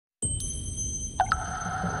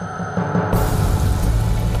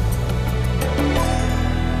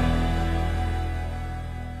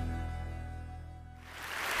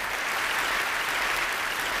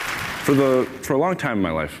For a long time in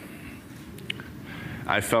my life,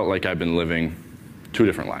 I felt like I've been living two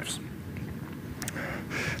different lives.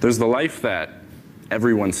 There's the life that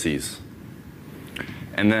everyone sees,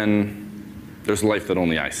 and then there's the life that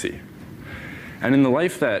only I see. And in the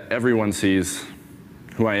life that everyone sees,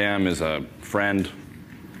 who I am is a friend,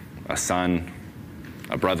 a son,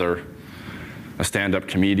 a brother, a stand-up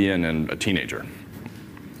comedian, and a teenager.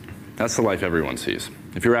 That's the life everyone sees.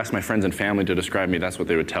 If you were asked my friends and family to describe me, that's what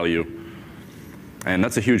they would tell you. And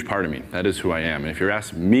that's a huge part of me. That is who I am. And if you're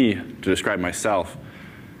asked me to describe myself,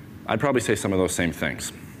 I'd probably say some of those same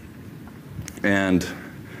things. And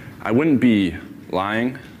I wouldn't be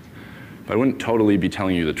lying, but I wouldn't totally be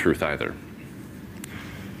telling you the truth either.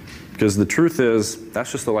 Because the truth is,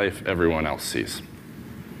 that's just the life everyone else sees.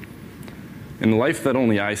 In the life that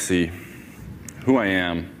only I see, who I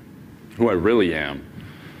am, who I really am,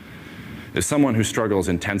 is someone who struggles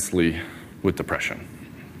intensely with depression.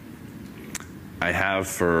 I have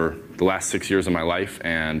for the last 6 years of my life,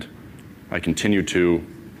 and I continue to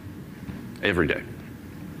every day.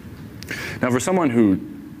 Now, for someone who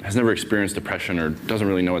has never experienced depression or doesn't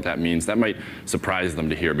really know what that means, that might surprise them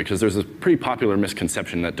to hear, because there's a pretty popular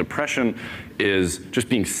misconception that depression is just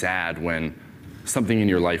being sad when something in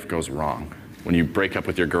your life goes wrong. When you break up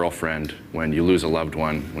with your girlfriend, when you lose a loved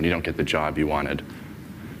one, when you don't get the job you wanted.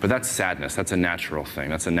 But that's sadness. That's a natural thing.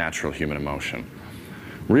 That's a natural human emotion.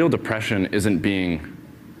 Real depression isn't being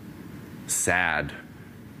sad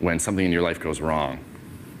when something in your life goes wrong.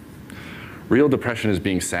 Real depression is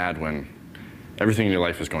being sad when everything in your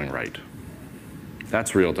life is going right.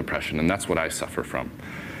 That's real depression, and that's what I suffer from.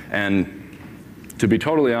 And to be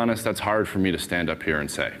totally honest, that's hard for me to stand up here and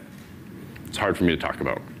say. It's hard for me to talk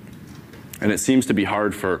about. And it seems to be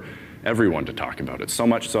hard for everyone to talk about it, so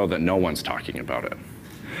much so that no one's talking about it.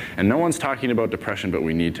 And no one's talking about depression, but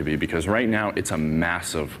we need to be, because right now it's a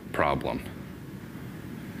massive problem.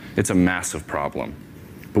 It's a massive problem.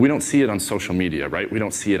 But we don't see it on social media, right? We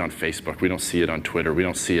don't see it on Facebook. We don't see it on Twitter. We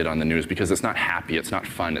don't see it on the news, because it's not happy, it's not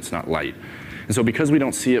fun, it's not light. And so because we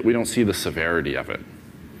don't see it, we don't see the severity of it.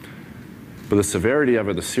 But the severity of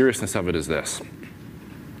it, the seriousness of it is this.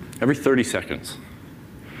 Every 30 seconds,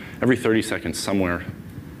 somewhere,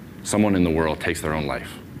 someone in the world takes their own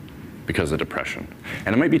life because of depression.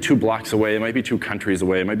 And it might be 2 blocks away, it might be 2 countries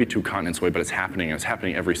away, it might be 2 continents away, but it's happening, and it's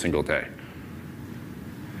happening every single day.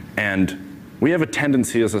 And we have a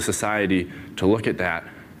tendency as a society to look at that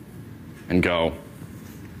and go,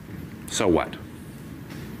 so what?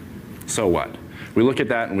 So what? We look at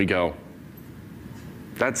that and we go,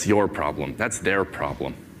 that's your problem, that's their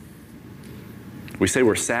problem. We say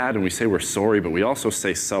we're sad and we say we're sorry, but we also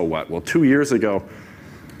say, so what? Well, 2 years ago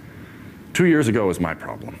was my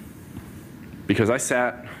problem. Because I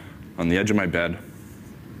sat on the edge of my bed,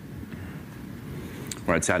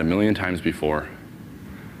 where I'd sat a million times before,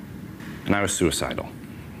 and I was suicidal.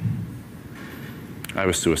 I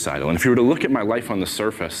was suicidal. And if you were to look at my life on the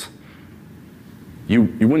surface, you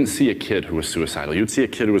wouldn't see a kid who was suicidal. You'd see a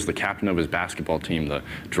kid who was the captain of his basketball team, the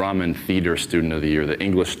drama and theater student of the year, the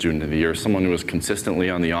English student of the year, someone who was consistently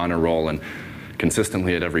on the honor roll and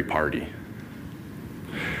consistently at every party.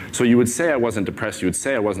 So you would say I wasn't depressed, you would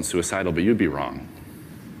say I wasn't suicidal, but you'd be wrong.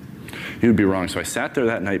 You'd be wrong. So I sat there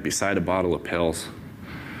that night beside a bottle of pills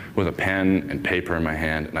with a pen and paper in my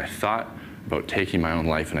hand, and I thought about taking my own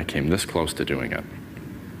life, and I came this close to doing it.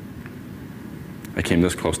 I came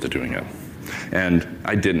this close to doing it. And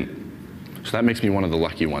I didn't. So that makes me one of the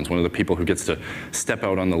lucky ones, one of the people who gets to step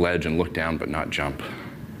out on the ledge and look down but not jump.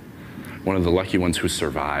 One of the lucky ones who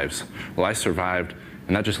survives. Well, I survived,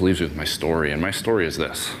 and that just leaves me with my story, and my story is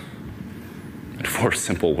this. In 4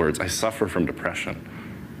 simple words, I suffer from depression.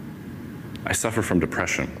 I suffer from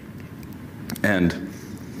depression. And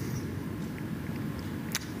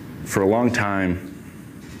for a long time,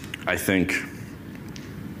 I think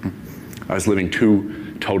I was living 2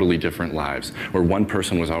 totally different lives, where one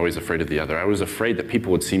person was always afraid of the other. I was afraid that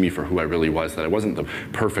people would see me for who I really was, that I wasn't the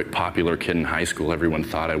perfect popular kid in high school everyone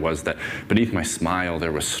thought I was, that beneath my smile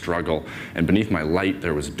there was struggle, and beneath my light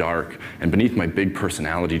there was dark, and beneath my big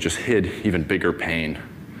personality just hid even bigger pain.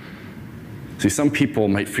 See, some people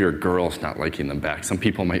might fear girls not liking them back, some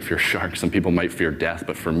people might fear sharks, some people might fear death,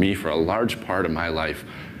 but for me, for a large part of my life,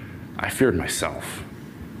 I feared myself.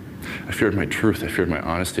 I feared my truth, I feared my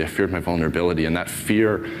honesty, I feared my vulnerability, and that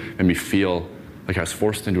fear made me feel like I was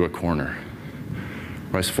forced into a corner.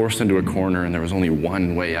 Where I was forced into a corner and there was only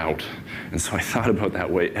one way out. And so I thought about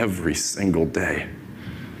that way every single day.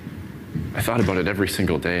 I thought about it every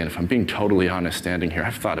single day, and if I'm being totally honest standing here,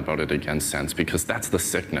 I've thought about it again since, because that's the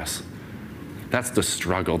sickness. That's the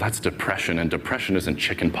struggle. That's depression. And depression isn't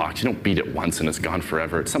chicken pox. You don't beat it once and it's gone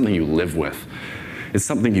forever. It's something you live with. It's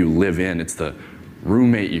something you live in. It's the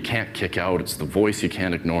roommate you can't kick out. It's the voice you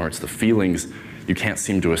can't ignore. It's the feelings you can't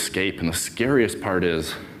seem to escape. And the scariest part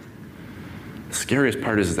is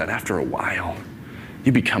that after a while,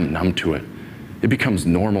 you become numb to it. It becomes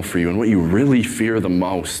normal for you. And what you really fear the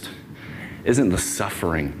most isn't the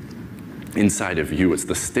suffering inside of you. It's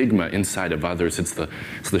the stigma inside of others. It's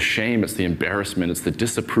the shame. It's the embarrassment. It's the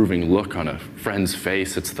disapproving look on a friend's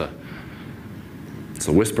face. It's the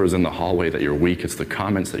whispers in the hallway that you're weak. It's the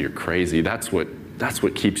comments that you're crazy. That's what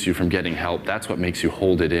keeps you from getting help. That's what makes you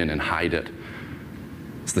hold it in and hide it.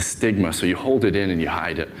 It's the stigma. So you hold it in and you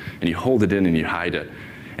hide it, and you hold it in and you hide it.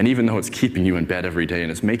 And even though it's keeping you in bed every day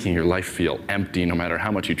and it's making your life feel empty no matter how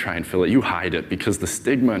much you try and fill it, you hide it because the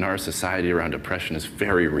stigma in our society around depression is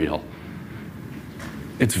very real.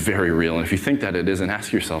 It's very real. And if you think that it isn't,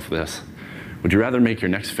 ask yourself this. Would you rather make your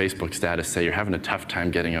next Facebook status say you're having a tough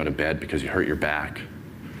time getting out of bed because you hurt your back?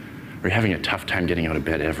 Or you're having a tough time getting out of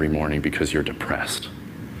bed every morning because you're depressed?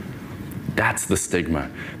 That's the stigma.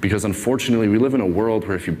 Because unfortunately, we live in a world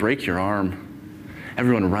where if you break your arm,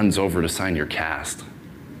 everyone runs over to sign your cast.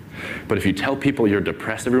 But if you tell people you're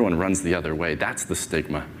depressed, everyone runs the other way. That's the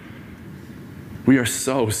stigma. We are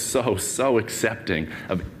so accepting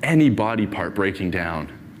of any body part breaking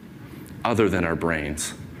down other than our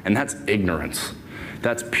brains. And that's ignorance.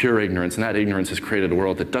 That's pure ignorance. And that ignorance has created a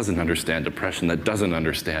world that doesn't understand depression, that doesn't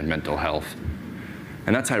understand mental health.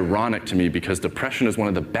 And that's ironic to me because depression is one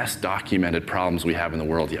of the best documented problems we have in the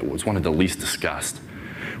world, yet it's one of the least discussed.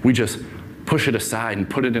 We just push it aside and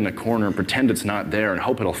put it in a corner and pretend it's not there and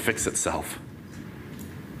hope it'll fix itself.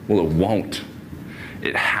 Well, it won't.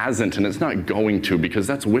 It hasn't, and it's not going to, because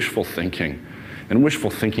that's wishful thinking. And wishful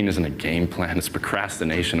thinking isn't a game plan, it's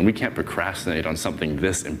procrastination, and we can't procrastinate on something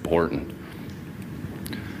this important.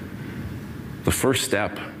 The first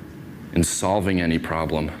step in solving any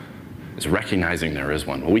problem is recognizing there is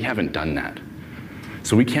one. Well, we haven't done that.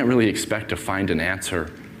 So we can't really expect to find an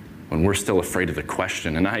answer when we're still afraid of the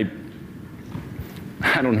question. And I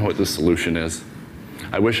don't know what the solution is.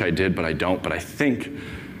 I wish I did, but I don't. But I think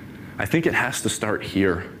it has to start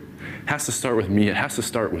here. It has to start with me. It has to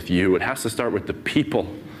start with you. It has to start with the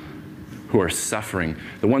people who are suffering,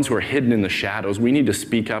 the ones who are hidden in the shadows. We need to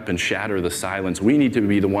speak up and shatter the silence. We need to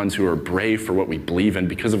be the ones who are brave for what we believe in,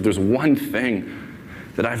 because if there's one thing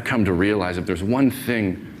that I've come to realize, if there's one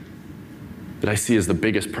thing that I see as the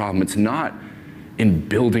biggest problem, it's not in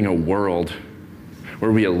building a world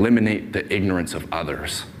where we eliminate the ignorance of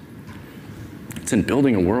others. It's in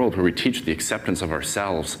building a world where we teach the acceptance of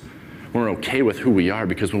ourselves. We're okay with who we are,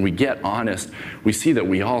 because when we get honest, we see that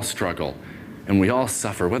we all struggle and we all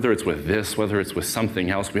suffer, whether it's with this, whether it's with something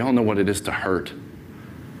else. We all know what it is to hurt.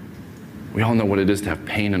 We all know what it is to have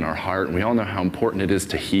pain in our heart, and we all know how important it is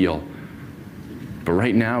to heal. But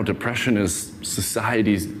right now, depression is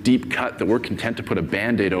society's deep cut that we're content to put a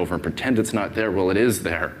Band-Aid over and pretend it's not there. Well, it is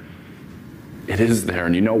there. It is there,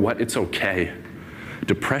 and you know what? It's okay.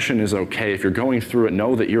 Depression is okay. If you're going through it,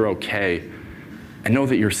 know that you're okay, and know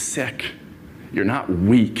that you're sick. You're not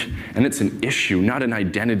weak, and it's an issue, not an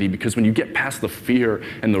identity, because when you get past the fear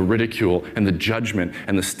and the ridicule and the judgment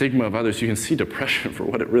and the stigma of others, you can see depression for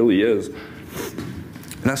what it really is.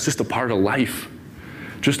 And that's just a part of life.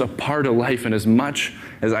 Just a part of life. And as much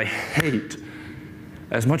as I hate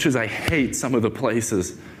some of the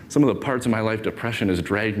places, some of the parts of my life depression has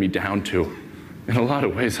dragged me down to, in a lot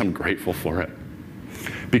of ways I'm grateful for it.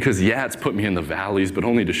 Because yeah, it's put me in the valleys, but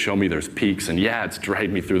only to show me there's peaks. And yeah, it's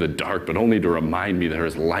dragged me through the dark, but only to remind me there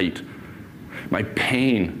is light. My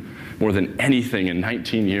pain, more than anything in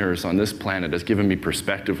 19 years on this planet, has given me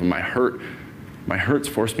perspective. And my hurt's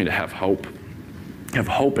forced me to have hope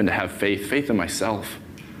and to have faith. Faith in myself,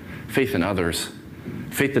 faith in others,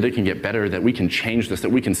 faith that it can get better, that we can change this,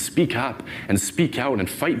 that we can speak up and speak out and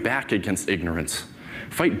fight back against ignorance,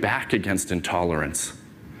 fight back against intolerance.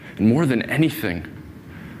 And more than anything,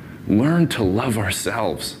 learn to love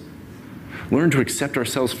ourselves. Learn to accept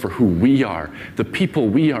ourselves for who we are, the people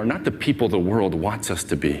we are, not the people the world wants us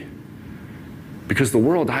to be. Because the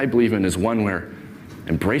world I believe in is one where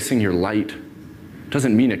embracing your light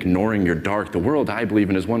doesn't mean ignoring your dark. The world I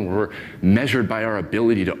believe in is one where we're measured by our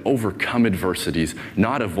ability to overcome adversities,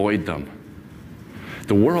 not avoid them.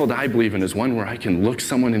 The world I believe in is one where I can look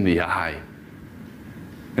someone in the eye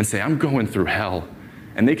and say, I'm going through hell.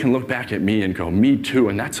 And they can look back at me and go, me too,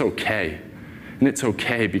 and that's okay. And it's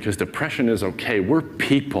okay, because depression is okay. We're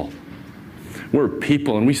people. We're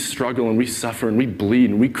people, and we struggle, and we suffer, and we bleed,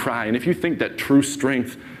 and we cry. And if you think that true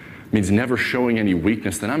strength means never showing any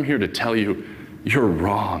weakness, then I'm here to tell you, you're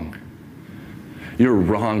wrong. You're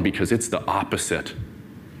wrong because it's the opposite.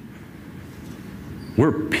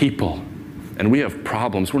 We're people, and we have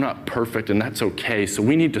problems. We're not perfect, and that's okay. So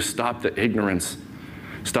we need to stop the ignorance,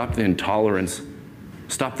 stop the intolerance,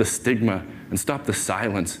 stop the stigma, and stop the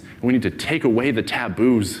silence. And we need to take away the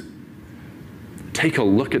taboos. Take a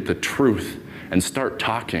look at the truth and start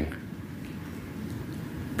talking.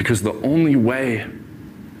 Because the only way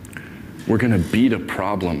we're going to beat a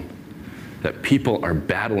problem that people are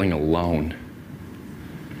battling alone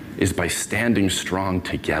is by standing strong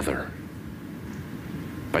together.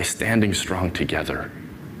 By standing strong together.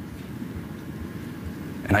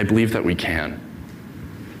 And I believe that we can.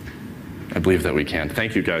 I believe that we can.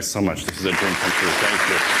 Thank you guys so much. This is a dream come true. Thank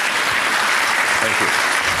you. Thank you.